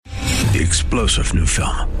The explosive new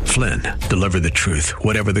film, Flynn, deliver the truth,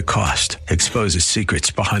 whatever the cost, exposes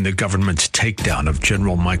secrets behind the government's takedown of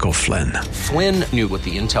General Michael Flynn. Flynn knew what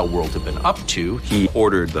the intel world had been up to. He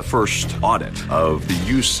ordered the first audit of the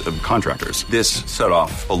use of contractors. This set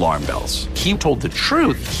off alarm bells. He told the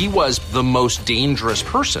truth. He was the most dangerous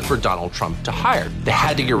person for Donald Trump to hire. They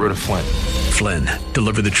had to get rid of Flynn. Flynn,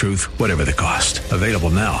 deliver the truth, whatever the cost. Available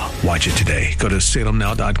now. Watch it today. Go to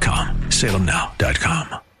salemnow.com.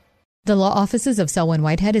 salemnow.com. The law offices of Selwyn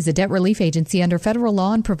Whitehead is a debt relief agency under federal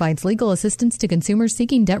law and provides legal assistance to consumers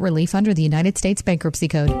seeking debt relief under the United States Bankruptcy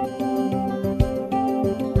Code.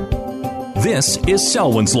 This is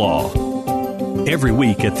Selwyn's Law. Every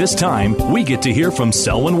week at this time, we get to hear from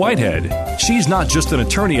Selwyn Whitehead. She's not just an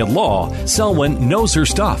attorney at law. Selwyn knows her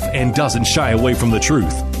stuff and doesn't shy away from the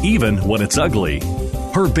truth, even when it's ugly.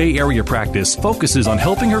 Her Bay Area practice focuses on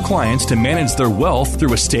helping her clients to manage their wealth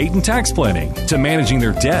through estate and tax planning, to managing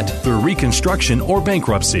their debt through reconstruction or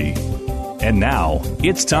bankruptcy. And now,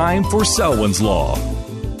 it's time for Selwyn's Law.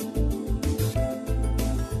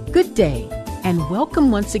 Good day, and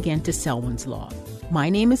welcome once again to Selwyn's Law. My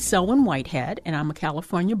name is Selwyn Whitehead, and I'm a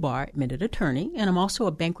California Bar admitted attorney, and I'm also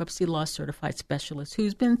a bankruptcy law certified specialist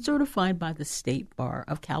who's been certified by the State Bar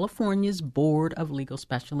of California's Board of Legal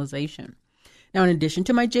Specialization. Now, in addition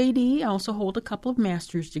to my JD, I also hold a couple of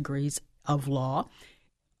master's degrees of law.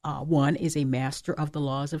 One is a Master of the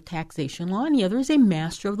Laws of Taxation Law, and the other is a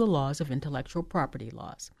Master of the Laws of Intellectual Property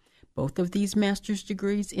Laws. Both of these master's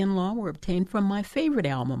degrees in law were obtained from my favorite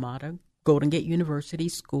alma mater, Golden Gate University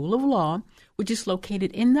School of Law, which is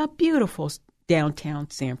located in the beautiful downtown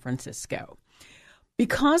San Francisco.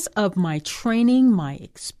 Because of my training, my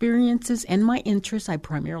experiences, and my interests, I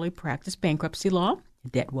primarily practice bankruptcy law,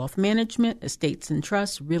 debt wealth management, estates and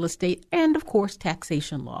trusts, real estate, and, of course,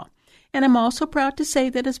 taxation law. And I'm also proud to say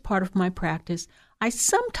that as part of my practice, I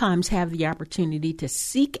sometimes have the opportunity to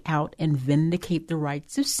seek out and vindicate the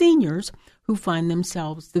rights of seniors who find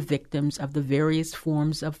themselves the victims of the various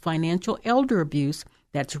forms of financial elder abuse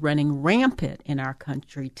that's running rampant in our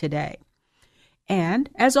country today. And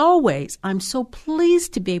as always, I'm so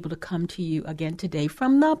pleased to be able to come to you again today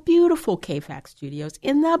from the beautiful KFAX studios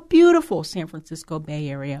in the beautiful San Francisco Bay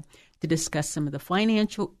Area to discuss some of the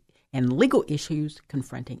financial and legal issues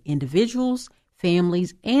confronting individuals,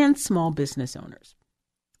 families, and small business owners.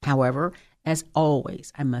 However, as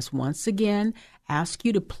always, I must once again ask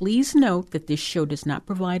you to please note that this show does not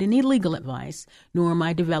provide any legal advice, nor am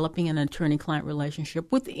I developing an attorney-client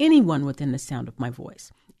relationship with anyone within the sound of my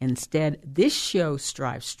voice. Instead, this show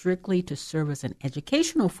strives strictly to serve as an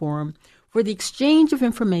educational forum for the exchange of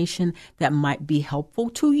information that might be helpful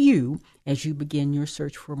to you as you begin your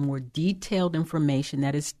search for more detailed information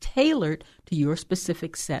that is tailored to your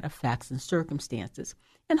specific set of facts and circumstances,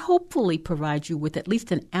 and hopefully provide you with at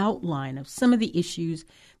least an outline of some of the issues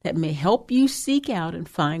that may help you seek out and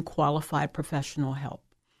find qualified professional help.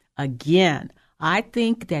 Again, I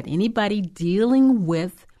think that anybody dealing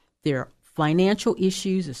with their financial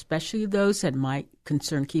issues, especially those that might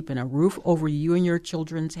concern keeping a roof over you and your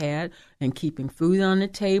children's head and keeping food on the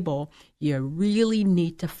table, you really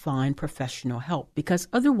need to find professional help, because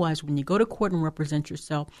otherwise when you go to court and represent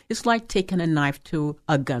yourself, it's like taking a knife to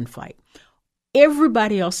a gunfight.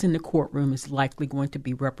 Everybody else in the courtroom is likely going to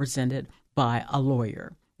be represented by a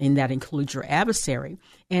lawyer, and that includes your adversary.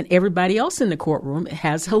 And everybody else in the courtroom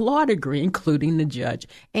has a law degree, including the judge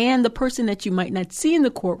and the person that you might not see in the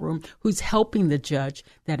courtroom who's helping the judge,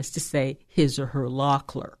 that is to say, his or her law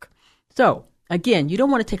clerk. So, again, you don't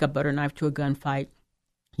want to take a butter knife to a gunfight.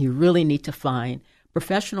 You really need to find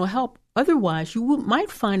professional help. Otherwise, you might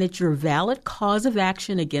find that your valid cause of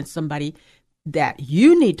action against somebody that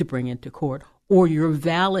you need to bring into court, or your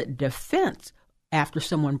valid defense after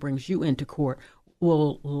someone brings you into court,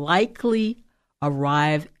 will likely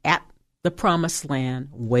arrive at the promised land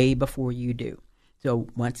way before you do. So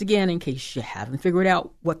once again, in case you haven't figured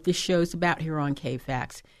out what this show's about here on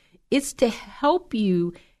KFAX, it's to help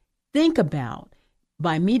you think about,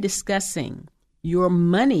 by me discussing your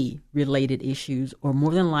money-related issues, or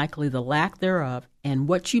more than likely the lack thereof, and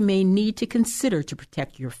what you may need to consider to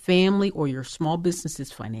protect your family or your small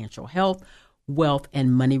business's financial health, wealth,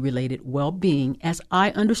 and money-related well-being, as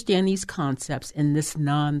I understand these concepts in this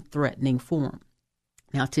non-threatening form.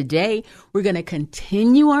 Now, today, we're going to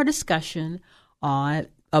continue our discussion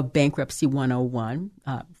of Bankruptcy 101,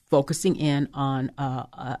 focusing in on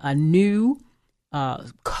a new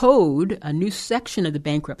code, a new section of the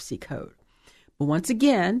Bankruptcy Code. But once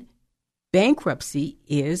again, bankruptcy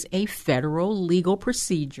is a federal legal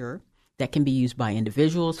procedure that can be used by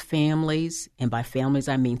individuals, families, and by families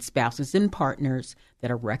I mean spouses and partners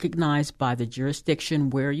that are recognized by the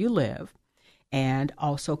jurisdiction where you live, and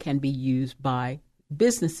also can be used by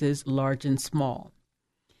businesses large and small.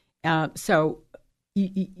 So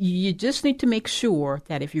you just need to make sure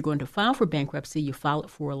that if you're going to file for bankruptcy, you file it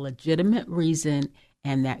for a legitimate reason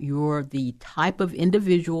and that you're the type of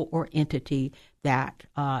individual or entity that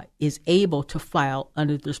is able to file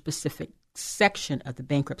under the specific section of the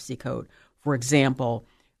Bankruptcy Code. For example,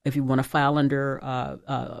 if you want to file under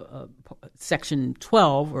Section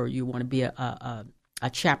 12 or you want to be a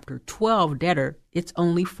Chapter 12 debtor, it's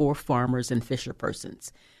only for farmers and fisher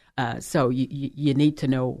persons. So you need to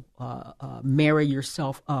know, marry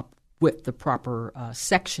yourself up with the proper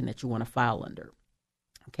section that you want to file under.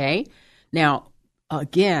 Okay? Now,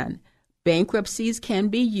 again, bankruptcies can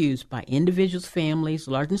be used by individuals, families,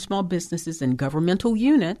 large and small businesses, and governmental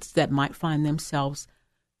units that might find themselves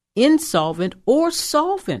insolvent or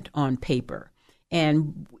solvent on paper.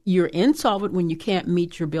 And you're insolvent when you can't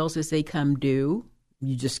meet your bills as they come due.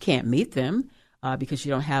 You just can't meet them because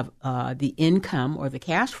you don't have the income or the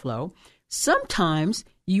cash flow. Sometimes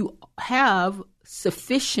you have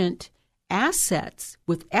sufficient assets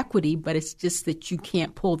with equity, but it's just that you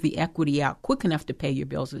can't pull the equity out quick enough to pay your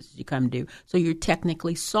bills as you come due. So you're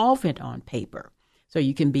technically solvent on paper. So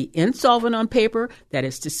you can be insolvent on paper, that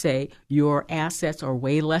is to say your assets are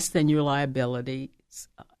way less than your liabilities,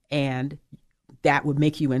 and that would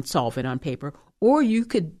make you insolvent on paper. Or you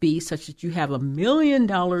could be such that you have $1 million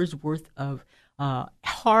worth of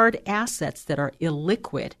hard assets that are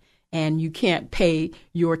illiquid, and you can't pay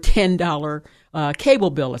your $10 cable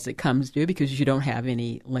bill as it comes due because you don't have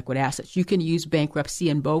any liquid assets. You can use bankruptcy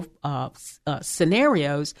in both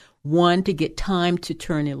scenarios, one to get time to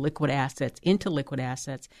turn illiquid assets into liquid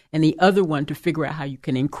assets, and the other one to figure out how you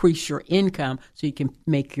can increase your income so you can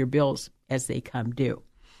make your bills as they come due.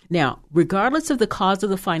 Now, regardless of the cause of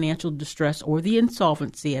the financial distress or the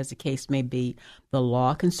insolvency, as the case may be, the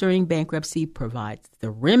law concerning bankruptcy provides the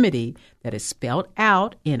remedy that is spelled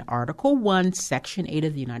out in Article 1, Section 8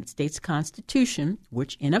 of the United States Constitution,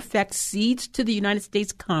 which in effect cedes to the United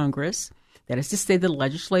States Congress, that is to say the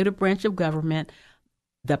legislative branch of government,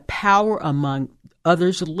 the power among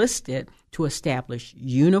others listed to establish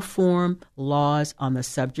uniform laws on the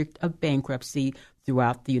subject of bankruptcy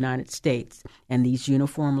throughout the United States. And these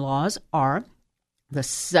uniform laws are the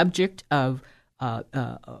subject of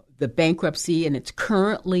the bankruptcy, and it's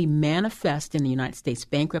currently manifest in the United States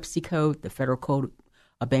Bankruptcy Code, the Federal Code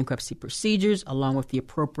of Bankruptcy Procedures, along with the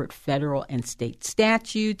appropriate federal and state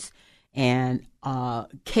statutes and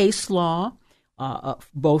case law,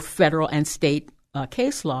 both federal and state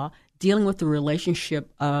case law, dealing with the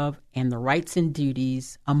relationship of and the rights and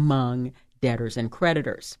duties among debtors and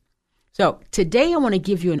creditors. So today I want to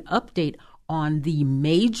give you an update on the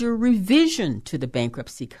major revision to the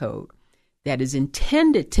Bankruptcy Code that is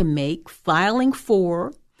intended to make filing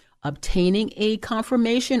for, obtaining a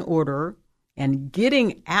confirmation order, and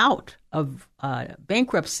getting out of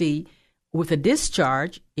bankruptcy with a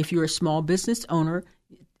discharge if you're a small business owner.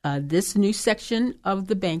 This new section of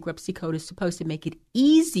the Bankruptcy Code is supposed to make it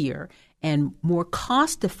easier and more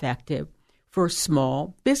cost-effective for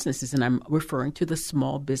small businesses, and I'm referring to the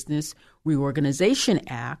Small Business Reorganization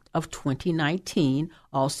Act of 2019,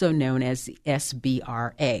 also known as the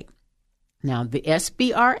SBRA. Now, the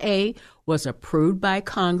SBRA was approved by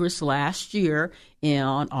Congress last year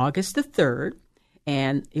on August the 3rd,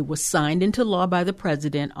 and it was signed into law by the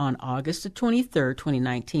President on August the 23rd,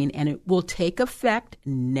 2019, and it will take effect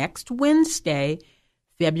next Wednesday,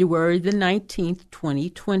 February the 19th,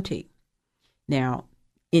 2020. Now,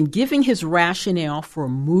 in giving his rationale for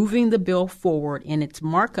moving the bill forward in its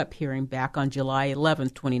markup hearing back on July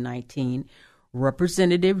 11, 2019,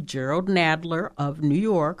 Representative Gerald Nadler of New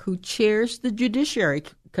York, who chairs the Judiciary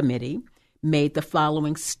Committee, made the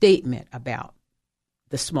following statement about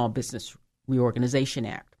the Small Business Reorganization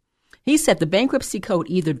Act. He said the Bankruptcy Code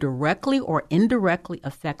either directly or indirectly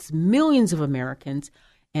affects millions of Americans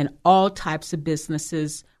and all types of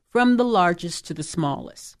businesses, from the largest to the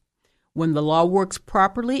smallest. When the law works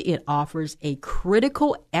properly, it offers a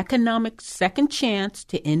critical economic second chance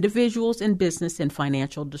to individuals and business in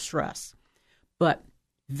financial distress. But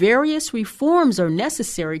various reforms are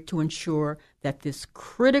necessary to ensure that this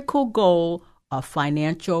critical goal of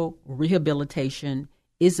financial rehabilitation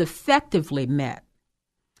is effectively met.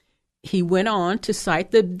 He went on to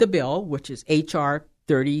cite the bill, which is H.R.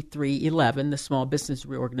 3311, the Small Business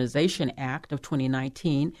Reorganization Act of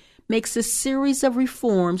 2019, makes a series of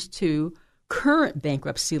reforms to current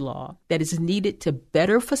bankruptcy law that is needed to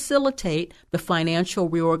better facilitate the financial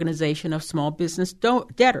reorganization of small business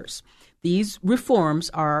debtors. These reforms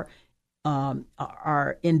are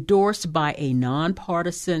endorsed by a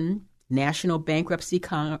nonpartisan National Bankruptcy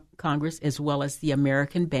Congress, as well as the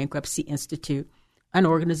American Bankruptcy Institute, an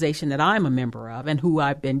organization that I'm a member of and who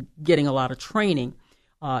I've been getting a lot of training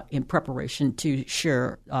in preparation to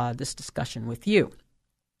share this discussion with you.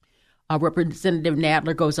 Representative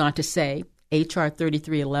Nadler goes on to say, H.R.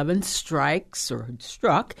 3311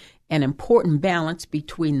 struck an important balance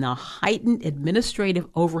between the heightened administrative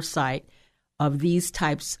oversight of these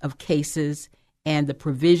types of cases and the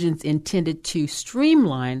provisions intended to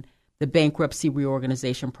streamline the bankruptcy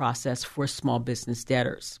reorganization process for small business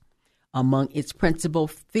debtors. Among its principal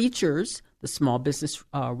features, the Small Business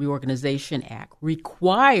Reorganization Act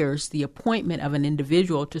requires the appointment of an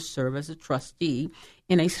individual to serve as a trustee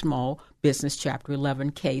in a small business Chapter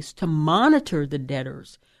 11 case to monitor the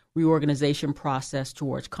debtor's reorganization process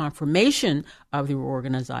towards confirmation of the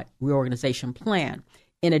reorganization plan.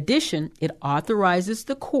 In addition, it authorizes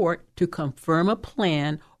the court to confirm a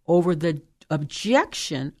plan over the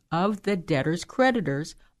objection of the debtor's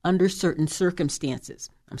creditors under certain circumstances.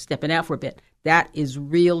 I'm stepping out for a bit. That is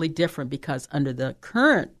really different because under the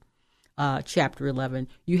current Chapter 11,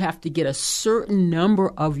 you have to get a certain number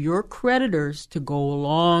of your creditors to go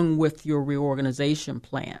along with your reorganization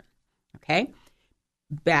plan. Okay?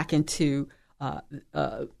 Back into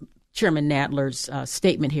Chairman Nadler's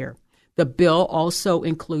statement here. The bill also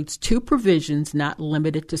includes two provisions not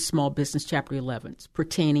limited to small business Chapter 11s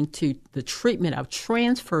pertaining to the treatment of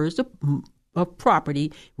transfers of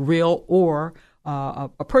property, real or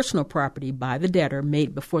a personal property by the debtor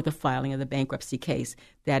made before the filing of the bankruptcy case.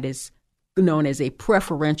 That is known as a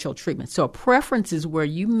preferential treatment. So a preference is where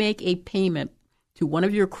you make a payment to one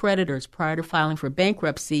of your creditors prior to filing for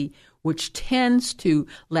bankruptcy, which tends to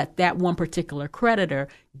let that one particular creditor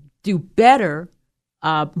do better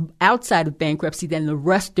outside of bankruptcy than the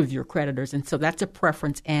rest of your creditors. And so that's a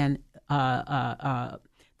preference, and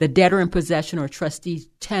the debtor in possession or trustee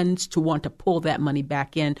tends to want to pull that money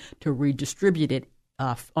back in to redistribute it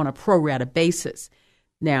on a pro rata basis.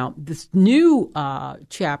 Now, this new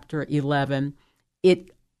Chapter 11, it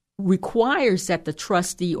requires that the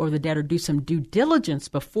trustee or the debtor do some due diligence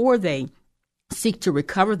before they seek to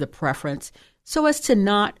recover the preference so as to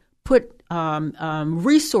not put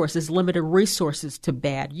limited resources to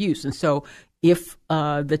bad use. And so if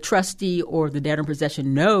the trustee or the debtor in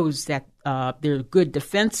possession knows that there are good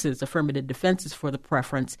defenses, affirmative defenses for the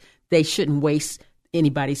preference, they shouldn't waste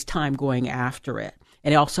anybody's time going after it.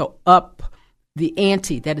 And also up the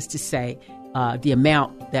ante, that is to say, the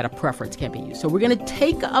amount that a preference can be used. So we're going to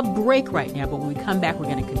take a break right now, but when we come back, we're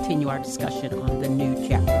going to continue our discussion on the new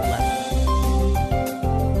Chapter 11.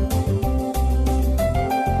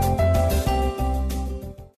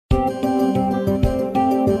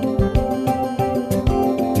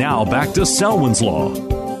 Now back to Selwyn's Law.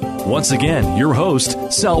 Once again, your host,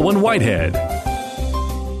 Selwyn Whitehead.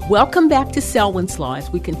 Welcome back to Selwyn's Law as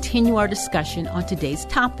we continue our discussion on today's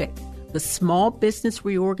topic, the Small Business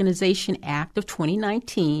Reorganization Act of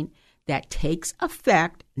 2019 that takes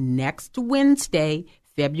effect next Wednesday,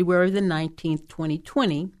 February the 19th,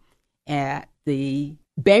 2020, at the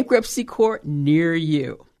bankruptcy court near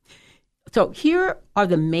you. So here are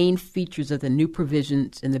the main features of the new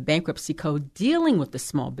provisions in the Bankruptcy Code dealing with the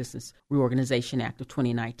Small Business Reorganization Act of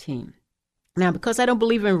 2019. Now, because I don't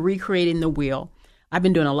believe in recreating the wheel, I've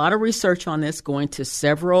been doing a lot of research on this, going to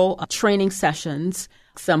several training sessions,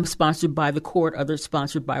 some sponsored by the court, others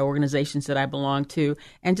sponsored by organizations that I belong to,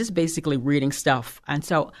 and just basically reading stuff. And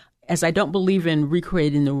so, as I don't believe in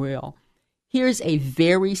recreating the wheel, here's a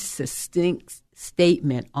very succinct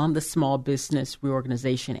statement on the Small Business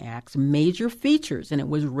Reorganization Act's major features, and it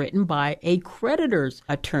was written by a creditor's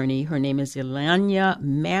attorney. Her name is Elania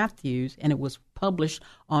Matthews, and it was published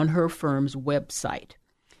on her firm's website.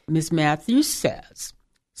 Ms. Matthews says,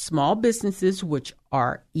 small businesses which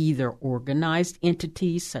are either organized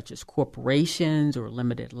entities such as corporations or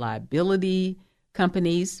limited liability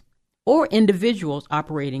companies or individuals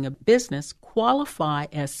operating a business qualify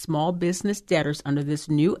as small business debtors under this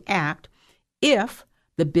new act if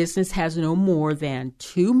the business has no more than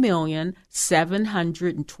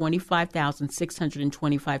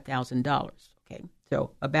 $2,725,625. Okay,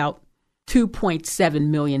 so about $2.7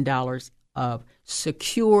 million of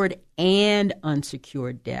secured and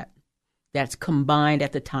unsecured debt that's combined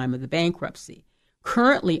at the time of the bankruptcy.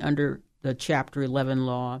 Currently, under the Chapter 11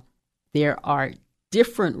 law, there are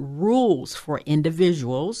different rules for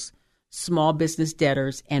individuals, small business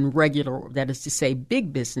debtors, and regular, that is to say,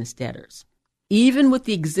 big business debtors. Even with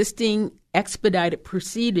the existing expedited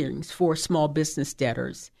proceedings for small business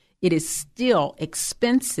debtors, it is still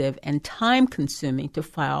expensive and time-consuming to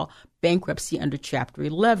file bankruptcy under Chapter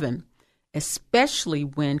 11, especially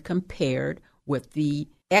when compared with the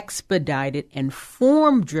expedited and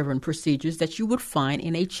form-driven procedures that you would find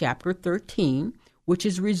in a Chapter 13, which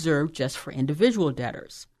is reserved just for individual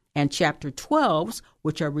debtors, and Chapter 12s,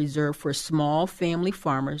 which are reserved for small family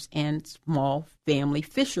farmers and small family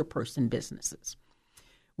fisher-person businesses.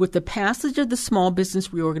 With the passage of the Small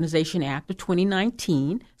Business Reorganization Act of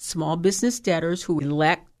 2019, small business debtors who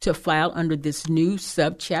elect to file under this new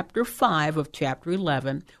subchapter 5 of Chapter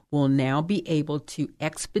 11 will now be able to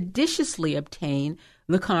expeditiously obtain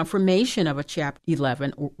the confirmation of a Chapter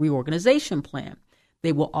 11 reorganization plan.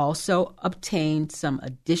 They will also obtain some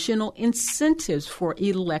additional incentives for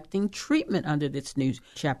electing treatment under this new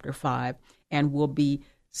Chapter 5 and will be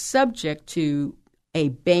subject to a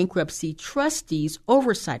bankruptcy trustee's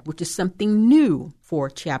oversight, which is something new for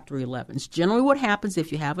Chapter 11. It's generally what happens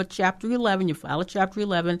if you have a Chapter 11, you file a Chapter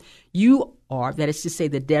 11, you are, that is to say,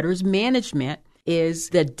 the debtor's management is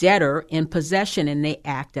the debtor in possession and they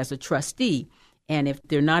act as a trustee. And if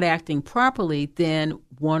they're not acting properly, then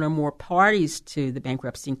one or more parties to the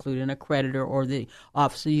bankruptcy, including a creditor or the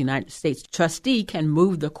Office of the United States trustee, can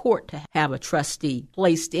move the court to have a trustee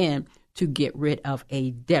placed in to get rid of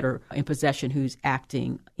a debtor in possession who's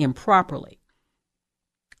acting improperly.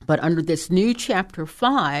 But under this new Chapter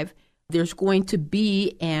 5, there's going to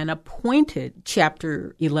be an appointed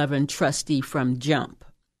Chapter 11 trustee from jump.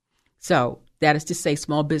 So that is to say,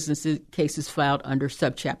 small business cases filed under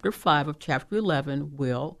Subchapter 5 of Chapter 11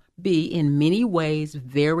 will be in many ways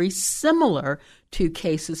very similar to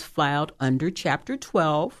cases filed under Chapter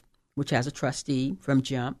 12, which has a trustee from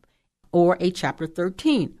jump, or a Chapter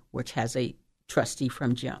 13, which has a trustee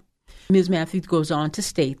from jump. Ms. Matthews goes on to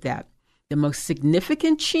state that the most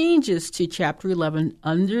significant changes to Chapter 11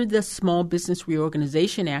 under the Small Business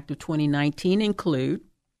Reorganization Act of 2019 include,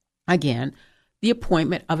 again, the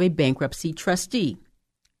appointment of a bankruptcy trustee.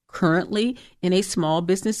 Currently, in a small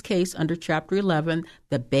business case under Chapter 11,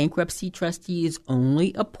 the bankruptcy trustee is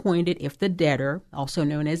only appointed if the debtor, also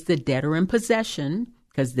known as the debtor in possession,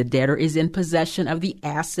 because the debtor is in possession of the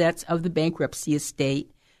assets of the bankruptcy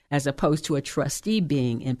estate, as opposed to a trustee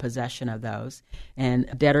being in possession of those. And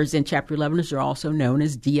debtors in Chapter 11 are also known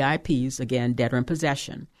as DIPs, again, debtor in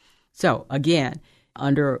possession. So, again,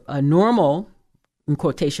 under a normal, in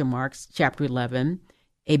quotation marks, Chapter 11,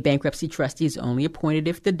 a bankruptcy trustee is only appointed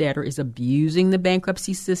if the debtor is abusing the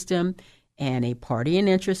bankruptcy system and a party in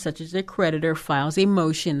interest, such as a creditor, files a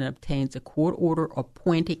motion and obtains a court order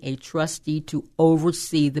appointing a trustee to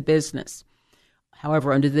oversee the business.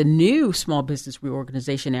 However, under the new Small Business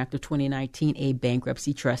Reorganization Act of 2019, a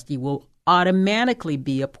bankruptcy trustee will automatically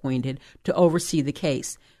be appointed to oversee the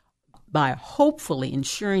case by hopefully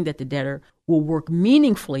ensuring that the debtor will work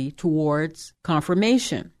meaningfully towards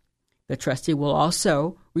confirmation. The trustee will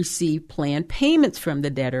also receive planned payments from the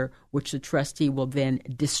debtor, which the trustee will then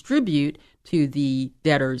distribute to the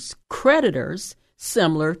debtor's creditors,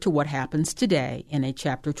 similar to what happens today in a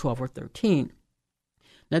Chapter 12 or 13.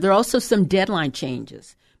 Now, there are also some deadline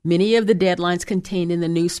changes. Many of the deadlines contained in the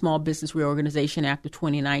new Small Business Reorganization Act of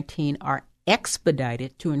 2019 are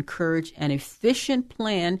expedited to encourage an efficient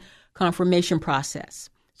plan confirmation process.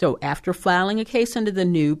 So after filing a case under the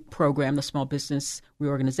new program, the Small Business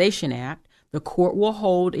Reorganization Act, the court will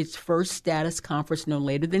hold its first status conference no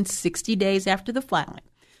later than 60 days after the filing.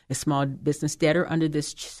 A small business debtor under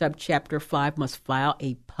this subchapter 5 must file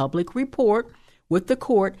a public report with the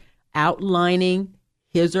court outlining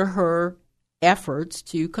his or her efforts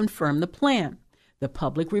to confirm the plan. The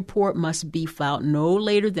public report must be filed no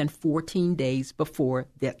later than 14 days before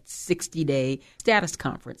that 60-day status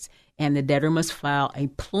conference, and the debtor must file a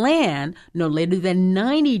plan no later than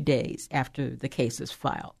 90 days after the case is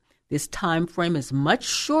filed. This time frame is much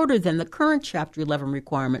shorter than the current Chapter 11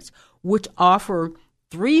 requirements, which offer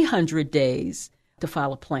 300 days to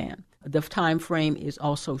file a plan. The time frame is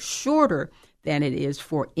also shorter than it is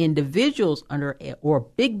for individuals under or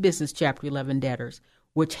big business Chapter 11 debtors,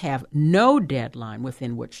 which have no deadline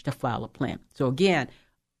within which to file a plan. So again,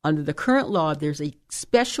 under the current law, there's a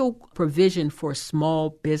special provision for small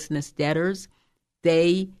business debtors.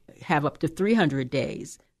 They have up to 300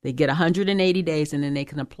 days. They get 180 days, and then they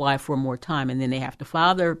can apply for more time, and then they have to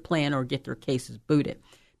file their plan or get their cases booted.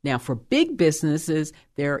 Now, for big businesses,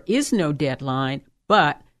 there is no deadline,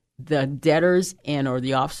 but the debtors and or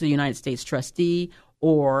the Office of the United States Trustee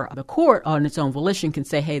or the court on its own volition can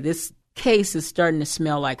say, hey, this case is starting to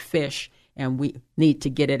smell like fish, and we need to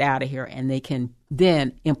get it out of here, and they can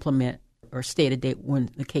then implement or state a date when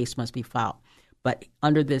the case must be filed. But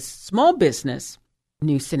under this small business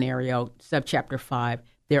new scenario, subchapter 5,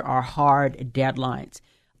 there are hard deadlines.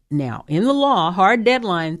 Now, in the law, hard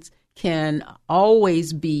deadlines can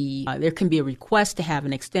always be, there can be a request to have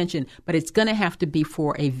an extension, but it's going to have to be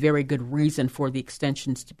for a very good reason for the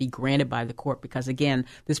extensions to be granted by the court because, again,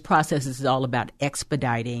 this process is all about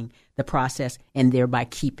expediting the process and thereby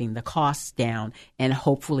keeping the costs down and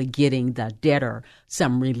hopefully getting the debtor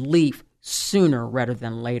some relief sooner rather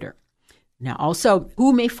than later. Now, also,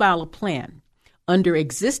 who may file a plan? Under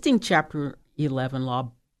existing Chapter 11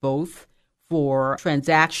 law, both for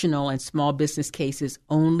transactional and small business cases,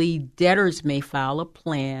 only debtors may file a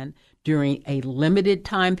plan during a limited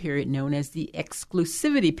time period known as the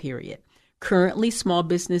exclusivity period. Currently, small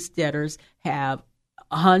business debtors have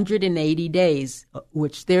 180 days,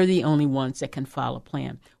 which they're the only ones that can file a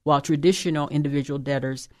plan, while traditional individual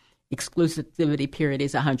debtors' exclusivity period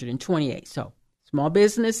is 128. So small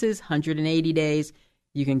businesses, 180 days.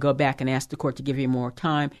 You can go back and ask the court to give you more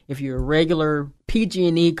time. If you're a regular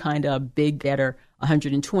PG&E kind of big debtor,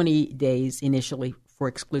 120 days initially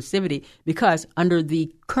for exclusivity, because under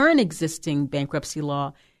the current existing bankruptcy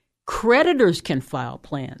law, creditors can file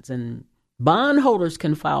plans and bondholders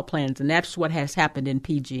can file plans, and that's what has happened in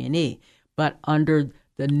PG&E. But under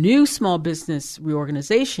the new Small Business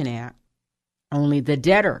Reorganization Act, only the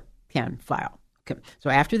debtor can file. Okay. So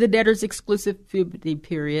after the debtor's exclusivity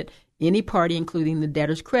period, any party, including the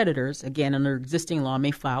debtor's creditors, again, under existing law, may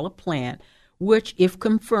file a plan, which, if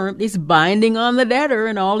confirmed, is binding on the debtor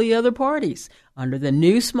and all the other parties. Under the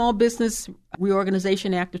new Small Business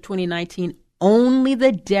Reorganization Act of 2019, only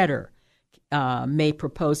the debtor may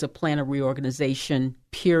propose a plan of reorganization,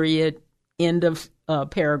 period, end of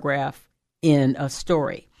paragraph, in a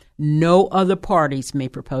story. No other parties may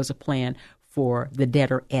propose a plan for the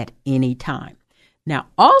debtor at any time. Now,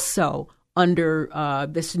 also, under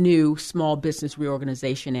this new Small Business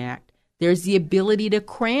Reorganization Act, there's the ability to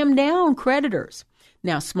cram down creditors.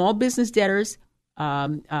 Now, small business debtors,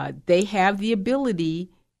 they have the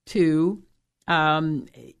ability to,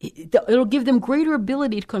 it'll give them greater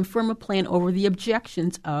ability to confirm a plan over the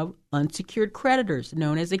objections of unsecured creditors,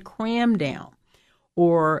 known as a cram down,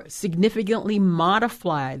 or significantly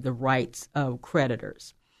modify the rights of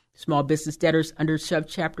creditors. Small business debtors under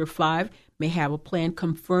Subchapter 5 may have a plan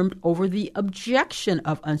confirmed over the objection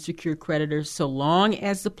of unsecured creditors so long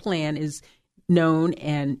as the plan is known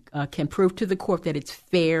and can prove to the court that it's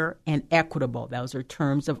fair and equitable. Those are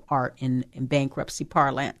terms of art in bankruptcy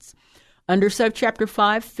parlance. Under Subchapter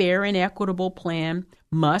 5, fair and equitable plan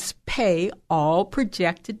must pay all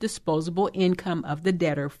projected disposable income of the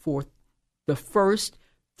debtor for the first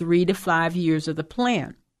 3 to 5 years of the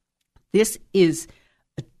plan. This is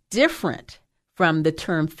different from the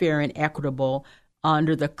term fair and equitable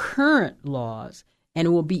under the current laws, and it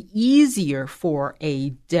will be easier for a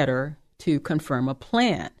debtor to confirm a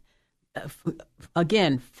plan.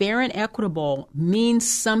 Again, fair and equitable means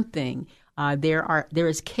something. There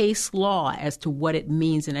is case law as to what it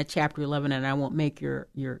means in a Chapter 11, and I won't make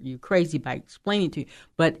you crazy by explaining to you.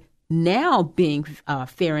 But now being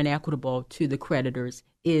fair and equitable to the creditors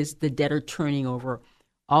is the debtor turning over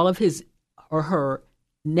all of his or her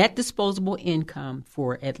net disposable income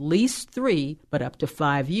for at least 3, but up to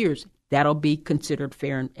 5 years. That'll be considered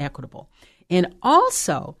fair and equitable. And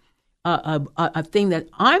also, a thing that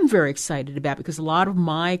I'm very excited about, because a lot of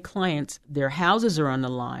my clients, their houses are on the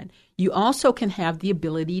line, you also can have the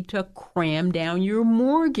ability to cram down your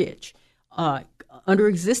mortgage. Under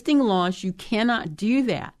existing laws, you cannot do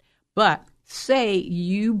that. But say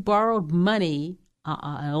you borrowed money,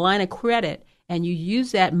 a line of credit, and you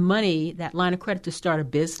use that money, that line of credit, to start a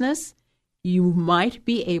business, you might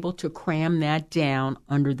be able to cram that down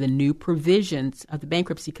under the new provisions of the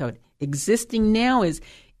Bankruptcy Code. Existing now is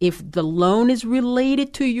if the loan is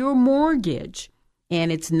related to your mortgage and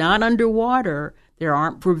it's not underwater, there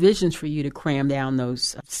aren't provisions for you to cram down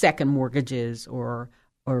those second mortgages or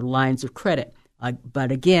lines of credit. But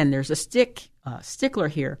again, there's a stickler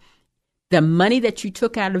here. The money that you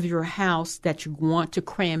took out of your house that you want to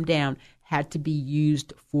cram down had to be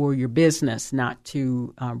used for your business, not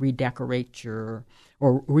to redecorate or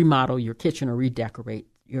remodel your kitchen or redecorate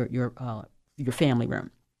your family room.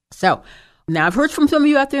 So now I've heard from some of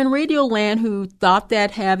you out there in Radio Land who thought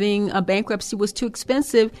that having a bankruptcy was too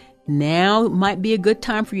expensive. Now might be a good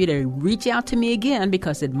time for you to reach out to me again,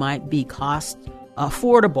 because it might be cost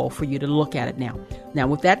affordable for you to look at it now. Now,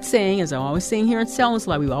 with that saying, as I'm always saying here in Selwyn's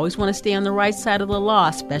Law, we always want to stay on the right side of the law,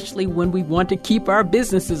 especially when we want to keep our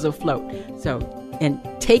businesses afloat. So, and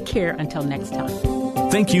take care until next time.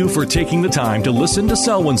 Thank you for taking the time to listen to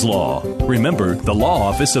Selwyn's Law. Remember, the Law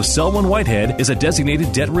Office of Selwyn Whitehead is a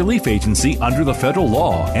designated debt relief agency under the federal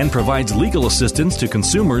law and provides legal assistance to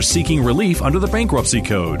consumers seeking relief under the Bankruptcy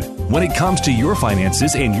Code. When it comes to your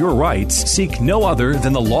finances and your rights, seek no other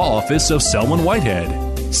than the Law Office of Selwyn Whitehead.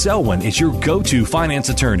 Selwyn is your go-to finance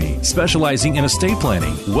attorney, specializing in estate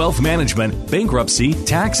planning, wealth management, bankruptcy,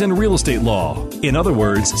 tax, and real estate law. In other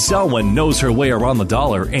words, Selwyn knows her way around the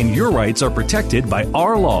dollar, and your rights are protected by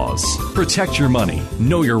our laws. Protect your money.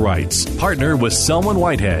 Know your rights. Partner with Selwyn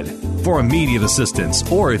Whitehead. For immediate assistance,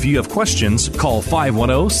 or if you have questions, call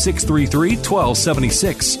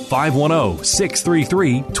 510-633-1276,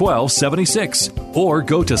 510-633-1276, or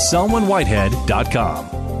go to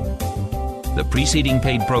SelwynWhitehead.com. The preceding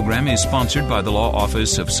paid program is sponsored by the Law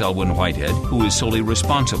Office of Selwyn Whitehead, who is solely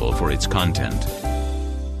responsible for its content.